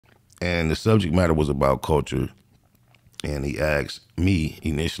And the subject matter was about culture. And he asked me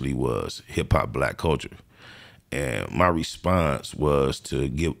initially was hip hop black culture. And my response was to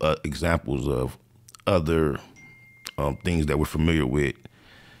give examples of other things that we're familiar with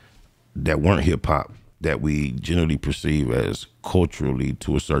that weren't hip hop, that we generally perceive as culturally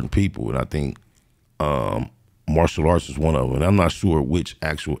to a certain people. And I think martial arts is one of them. And I'm not sure which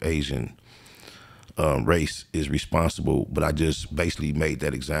actual Asian race is responsible, but I just basically made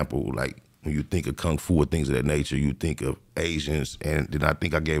that example. Like when you think of Kung Fu or things of that nature, you think of Asians. And then I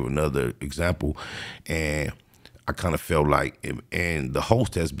think I gave another example. And I kind of felt like, and the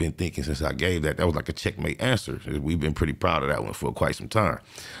host has been thinking since I gave that was like a checkmate answer. We've been pretty proud of that one for quite some time.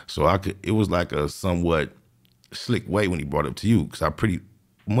 So it was like a somewhat slick way when he brought it up to you, because I pretty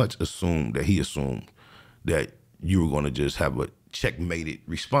much assumed that he assumed that you were going to just have a checkmated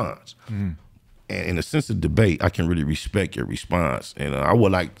response. Mm. And in a sense of debate, I can really respect your response. And I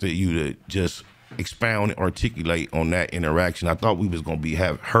would like you to just expound and articulate on that interaction. I thought we was going to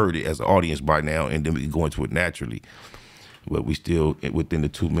have heard it as an audience by now, and then we can go into it naturally. But we still within the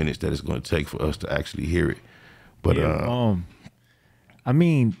 2 minutes that it's going to take for us to actually hear it. But yeah, I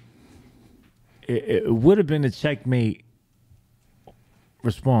mean, it would have been a checkmate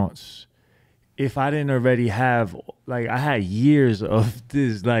response if I didn't already have, like, I had years of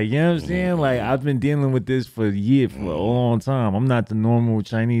this, like, you know what I'm saying? Like, I've been dealing with this for a long time. I'm not the normal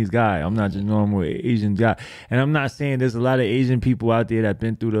Chinese guy. I'm not the normal Asian guy. And I'm not saying there's a lot of Asian people out there that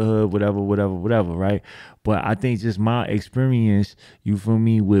been through the hood, whatever, right? But I think just my experience, you feel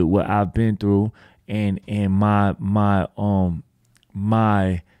me, with what I've been through and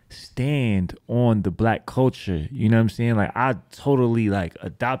my stand on the black culture, you know what I'm saying? Like, I totally like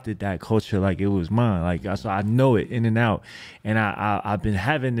adopted that culture like it was mine. Like, so I know it in and out. And I've been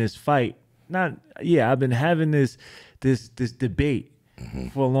having this fight. I've been having this debate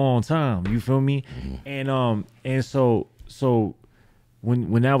for a long time. You feel me? And so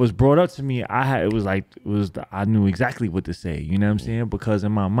when that was brought up to me, I knew exactly what to say. You know what I'm saying? Because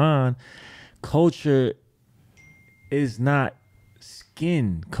in my mind, culture is not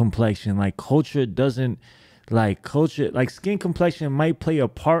skin complexion. Like, culture doesn't, like, skin complexion might play a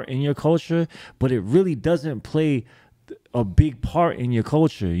part in your culture, but it really doesn't play a big part in your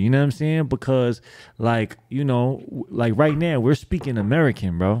culture. You know what I'm saying? Because, like, you know, like right now we're speaking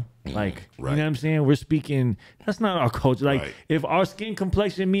American, bro. Like, right. You know what I'm saying? We're speaking, that's not our culture. Like, right. If our skin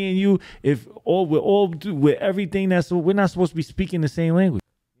complexion, me and you, if with everything we're not supposed to be speaking the same language.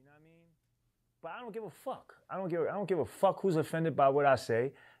 You know what I mean? But I don't give a fuck. I don't give a fuck who's offended by what I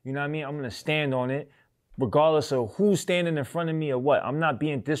say. You know what I mean? I'm gonna stand on it, regardless of who's standing in front of me or what. I'm not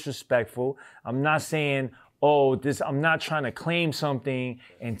being disrespectful. I'm not saying, I'm not trying to claim something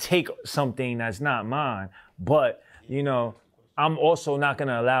and take something that's not mine. But, you know, I'm also not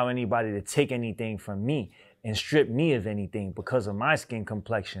gonna allow anybody to take anything from me and strip me of anything because of my skin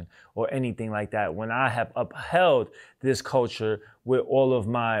complexion or anything like that, when I have upheld this culture with all of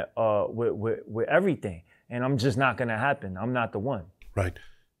my, with everything. And I'm just not gonna happen. I'm not the one. Right.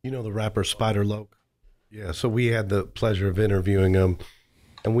 You know the rapper Spider Loc? Yeah, so we had the pleasure of interviewing him,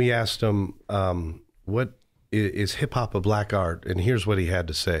 and we asked him, what is hip hop a black art? And here's what he had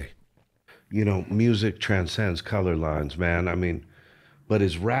to say. You know, music transcends color lines, man. I mean, but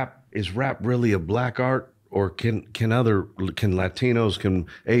is rap really a black art? Or can Latinos, can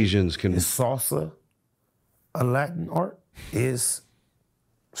Asians, can... Is salsa a Latin art? Is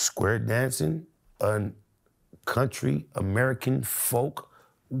square dancing a country, American folk,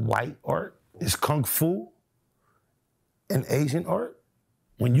 white art? Is Kung Fu an Asian art?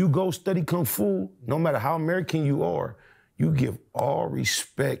 When you go study Kung Fu, no matter how American you are, you give all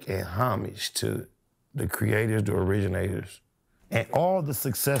respect and homage to the creators, the originators, and all the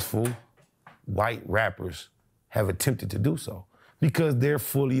successful white rappers have attempted to do so because they're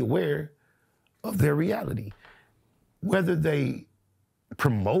fully aware of their reality. Whether they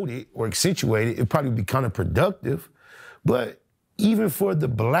promote it or accentuate it, it'd probably be counterproductive, but even for the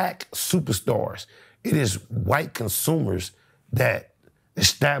black superstars, it is white consumers that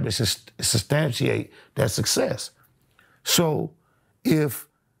establish and substantiate that success. So if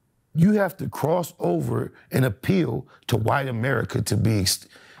you have to cross over and appeal to white America to be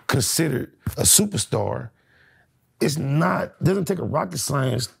considered a superstar, doesn't take a rocket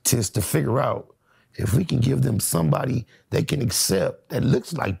scientist to figure out if we can give them somebody they can accept that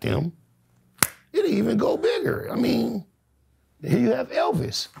looks like them, it'll even go bigger. I mean, here you have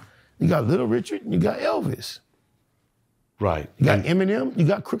Elvis. You got Little Richard and you got Elvis. Right. You got Eminem, you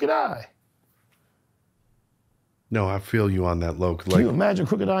got Crooked Eye. No, I feel you on that, Loc. Can you imagine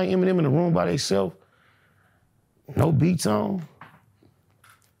Crooked Eye and Eminem in a room by themselves? No beats on?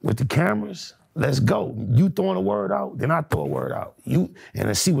 with the cameras. Let's go. You throwing a word out, then I throw a word out. And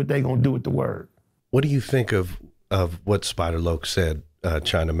let's see what they gonna do with the word. What do you think of what Spider Loc said,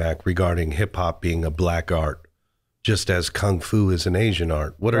 China Mac, regarding hip hop being a black art, just as Kung Fu is an Asian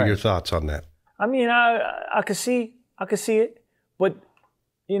art? What are your thoughts on that? I mean, I could see it, but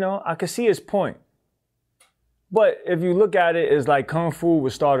you know, I could see his point. But if you look at it, it's like Kung Fu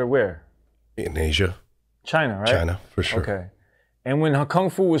was started where? In Asia. China, right? China, for sure. Okay. And when Kung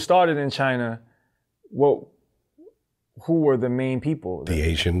Fu was started in China, who were the main people? The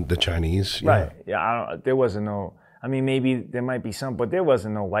Asian, the Chinese. Right. Yeah, there wasn't no, I mean, maybe there might be some, but there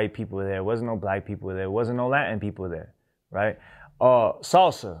wasn't no white people there. There wasn't no black people there. There wasn't no Latin people there, right?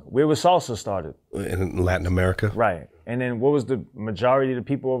 Salsa, where was salsa started? In Latin America. Right. And then what was the majority of the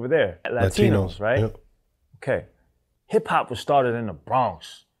people over there? Latinos, right? Yep. Okay. Hip hop was started in the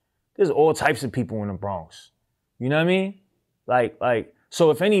Bronx. There's all types of people in the Bronx. You know what I mean? Like,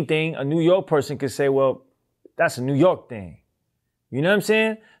 so if anything, a New York person could say, well, that's a New York thing. You know what I'm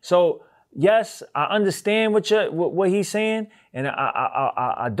saying? So yes, I understand what he's saying, and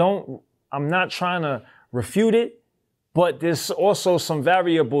I'm not trying to refute it, but there's also some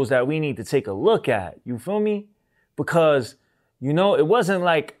variables that we need to take a look at. You feel me? Because, you know, it wasn't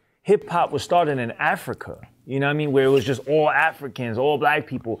like hip hop was started in Africa. You know what I mean? Where it was just all Africans, all black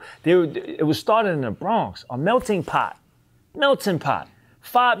people. It was started in the Bronx, a melting pot. Melting pot.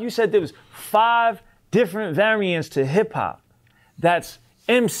 You said there was 5 different variants to hip hop. That's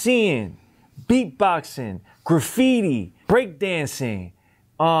MCing, beatboxing, graffiti, breakdancing,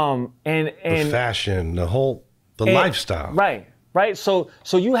 and the fashion, the lifestyle. Right. So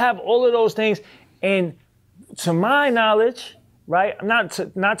you have all of those things, and to my knowledge, right? Not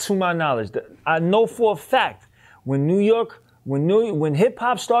to my knowledge, I know for a fact when hip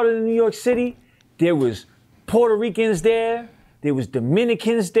hop started in New York City, there was Puerto Ricans there was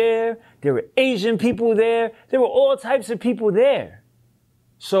Dominicans there were Asian people there were all types of people there.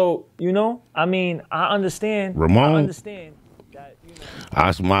 So, you know, I mean, I understand. Ramon, I understand that, you know.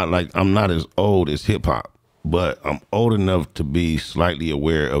 I'm not as old as hip hop, but I'm old enough to be slightly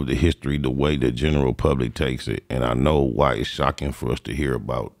aware of the history, the way the general public takes it. And I know why it's shocking for us to hear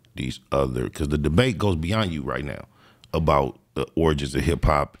about these because the debate goes beyond you right now about the origins of hip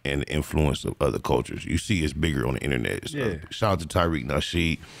hop and the influence of other cultures. You see it's bigger on the internet. Shout out to Tariq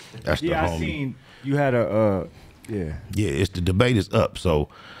Nasheed. That's the homie. I seen you had a, Yeah, it's the debate is up. So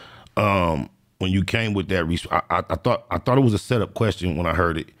when you came with that, I thought it was a setup question when I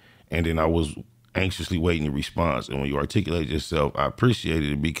heard it, and then I was anxiously waiting the response. And when you articulated yourself, I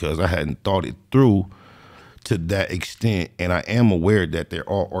appreciated it because I hadn't thought it through to that extent. And I am aware that there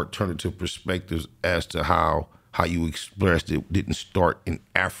are alternative perspectives as to how you expressed it didn't start in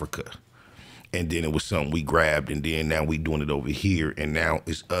Africa. And then it was something we grabbed, and then now we doing it over here, and now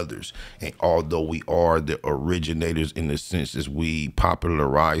it's others. And although we are the originators in the sense as we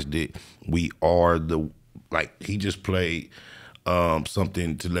popularized it, we are he just played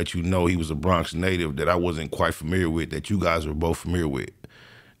something to let you know he was a Bronx native that I wasn't quite familiar with, that you guys were both familiar with.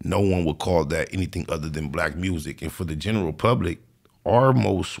 No one would call that anything other than black music. And for the general public,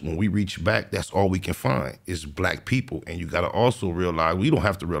 when we reach back, that's all we can find is black people. And you got to also realize, we don't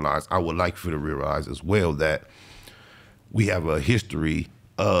have to realize, I would like for you to realize as well that we have a history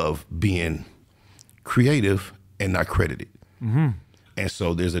of being creative and not credited. Mm-hmm. And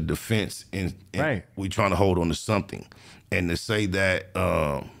so there's a defense in we trying to hold on to something. And to say that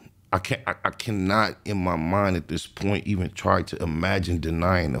I cannot in my mind at this point even try to imagine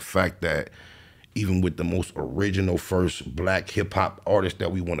denying the fact that even with the most original first black hip hop artist that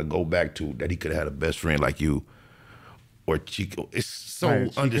we want to go back to, that he could have had a best friend like you or Chico. It's so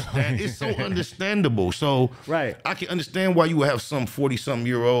understandable. So I can understand why you would have some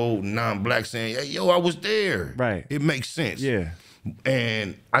 40-something-year-old non-black saying, "Hey, yo, I was there." Right. It makes sense. Yeah.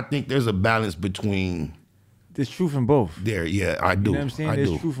 And I think there's a balance between. There's truth in both. I do. You know what I'm saying?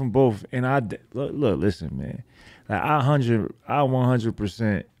 There's truth in both. And look, listen, man. Like I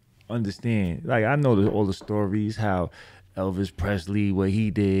 100% understand. Like I know all the stories, how Elvis Presley, what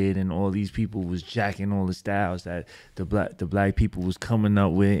he did, and all these people was jacking all the styles that the black people was coming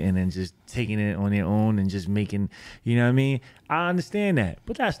up with, and then just taking it on their own and just making, you know what I mean? I understand that,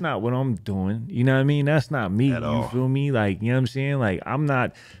 but that's not what I'm doing. You know what I mean? That's not me. You feel me? Like, you know what I'm saying? Like I'm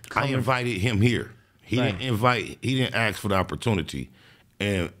not. I invited him here. He didn't ask for the opportunity.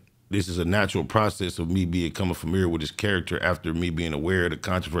 And this is a natural process of me becoming familiar with his character after me being aware of the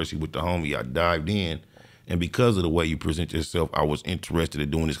controversy with the homie. I dived in. And because of the way you present yourself, I was interested in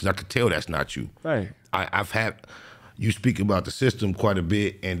doing this because I could tell that's not you. Right. you speak about the system quite a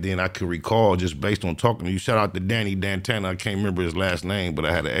bit, and then I could recall just based on talking to you. Shout out to Danny Dantana. I can't remember his last name, but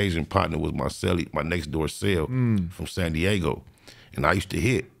I had an Asian partner with my next door cell from San Diego, and I used to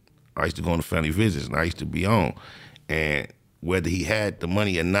hit. I used to go on the family visits, and I used to be on. And whether he had the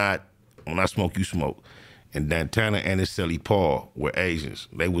money or not, when I smoke, you smoke. And Dantana and his celly Paul were Asians.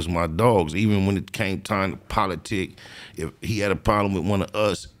 They was my dogs. Even when it came time to politic, if he had a problem with one of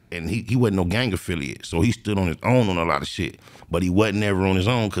us, and he wasn't no gang affiliate, so he stood on his own on a lot of shit. But he wasn't ever on his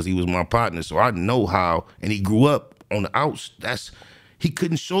own because he was my partner. So I know how, and he grew up on the outs. He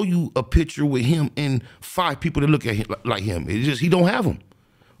couldn't show you a picture with him and 5 people that look at him like him. It's just, he don't have them.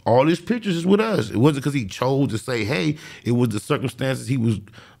 All his pictures is with us. It wasn't because he chose to say, hey, it was the circumstances he was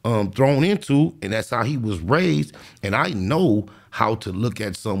thrown into, and that's how he was raised. And I know how to look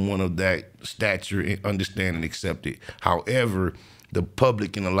at someone of that stature and understand and accept it. However, the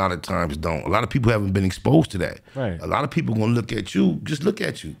public and a lot of times don't. A lot of people haven't been exposed to that. Right. A lot of people gonna look at you, just look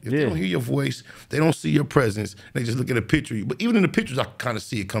at you. If they don't hear your voice, they don't see your presence, they just look at a picture of you. But even in the pictures, I can kind of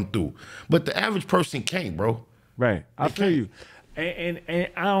see it come through. But the average person can't, bro. Right. I feel you. And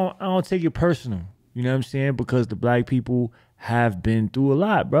I don't take it personal. You know what I'm saying? Because the black people have been through a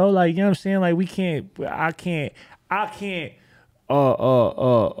lot, bro. Like, you know what I'm saying? Like, I can't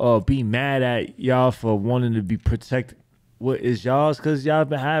be mad at y'all for wanting to be protected. What is y'all's? Because y'all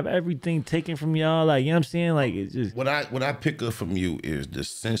have everything taken from y'all. Like, you know what I'm saying? Like, it's just what I pick up from you is the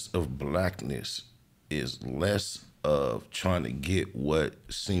sense of blackness is less of trying to get what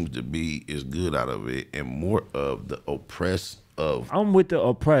seems to be is good out of it, and more of the oppressed of. I'm with the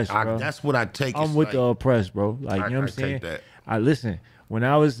oppressed, bro. That's what I take. I'm with the oppressed, bro. Like, you know what I'm saying? Take that. I listen. When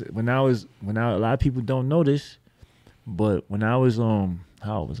a lot of people don't know this, but when I was how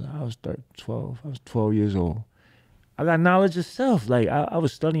old was I? I was 12. I was 12 years old. I got knowledge of self. Like, I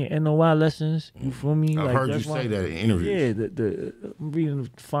was studying NOI lessons. You feel me? I like, heard you say that in interviews. Yeah, I'm reading the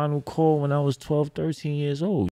final call when I was 12, 13 years old.